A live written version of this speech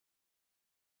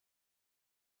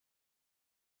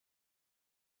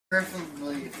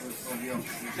Preferably for the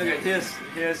options. Okay,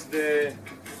 here's the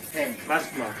Pen.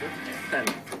 magic marker. Pen.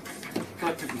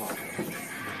 Collective marker.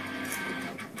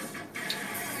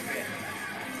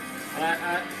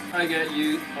 I get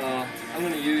you. I'm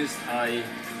gonna use a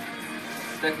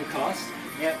deck of cards.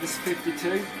 Yeah. This is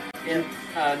 52. Yeah.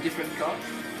 Different cards.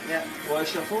 Yeah. Wire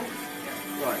shuffle.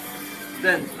 Yeah. Right.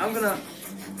 Then I'm gonna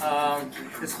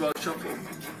this wire shuffle.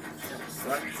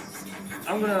 Right.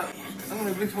 I'm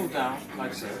gonna whittle down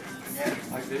like so. Yeah.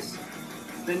 Like this.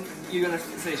 Then you're gonna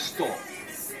say stop.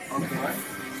 Okay. Right.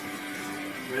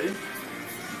 Ready?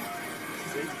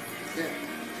 See? Yeah.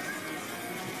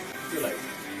 Too late.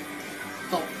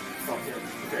 Stop. Stop.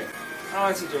 Yeah. Okay. Oh,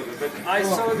 it's a joker, but I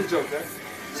saw the joker,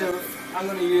 so I'm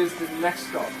gonna use the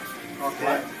next card. Okay.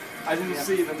 Right? I didn't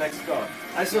see the next card.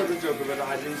 I saw the joker, but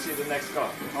I didn't see the next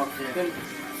card. Okay. Then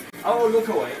I will look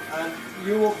away, and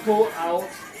you will pull out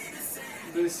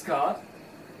this card.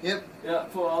 Yep. Yeah,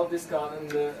 pull out this card and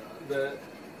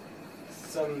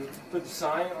put a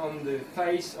sign on the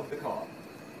face of the card.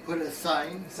 Put a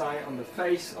sign. Sign on the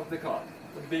face of the card.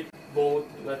 A big bold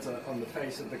letter on the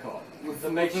face of the card. With- To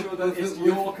make with- sure that with- it's with-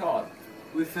 your card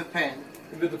With a pen.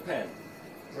 with a pen,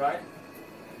 right?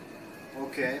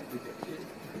 Okay.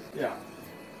 Yeah.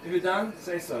 If you're done,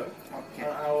 say so. Okay.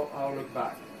 And I'll look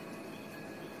back.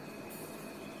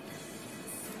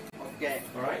 Okay.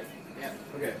 All right. Yep.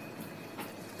 Okay.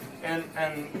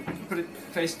 And put it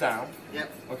face down. Yep.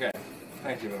 Okay.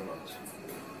 Thank you very much.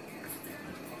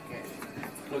 Okay.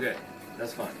 Okay.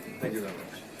 That's fine. Thank you very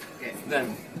much. Okay.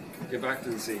 Then get back to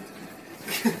the seat.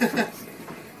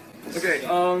 Okay.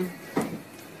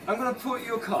 I'm gonna put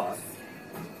your card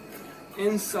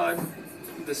inside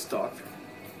the stock,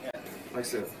 Yeah. like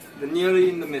so. Nearly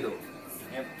in the middle.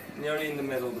 Yep. Nearly in the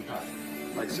middle of the pack,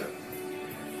 like so.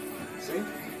 See?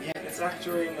 Yeah. It's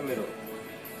actually in the middle.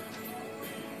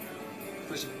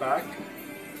 Push it back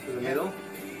to the Yeah. middle.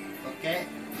 Okay.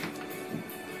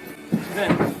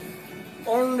 Then,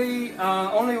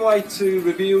 only way to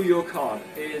reveal your card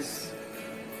is,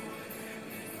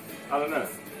 I don't know,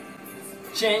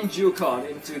 change your card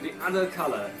into the other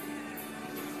color.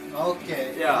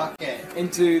 Okay. Yeah. Okay.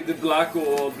 Into the black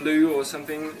or blue or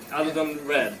something other than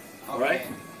red. Alright?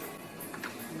 Okay.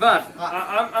 But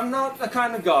I'm not the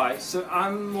kind of guy, so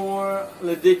I'm more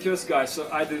ridiculous guy, so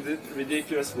I do the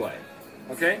ridiculous way.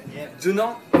 Okay? Yeah. Do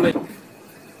not blink.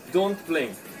 Don't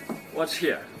blink. Watch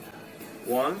here.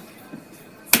 1,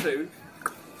 2,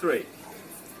 3.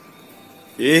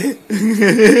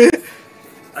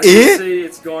 As you see,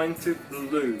 it's going to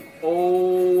blue.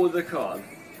 All the card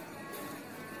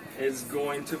is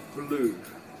going to blue.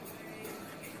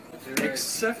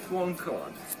 Except one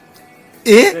card.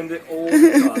 Then the old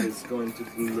card is going to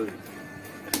blue.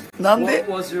 What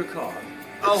was your card?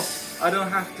 Oh, I don't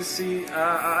have to see.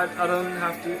 I don't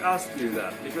have to ask you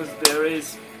that because there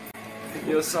is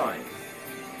your sign.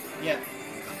 Yeah.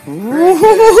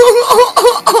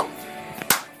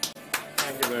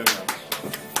 Thank you very much.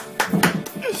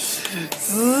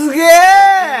 すげえ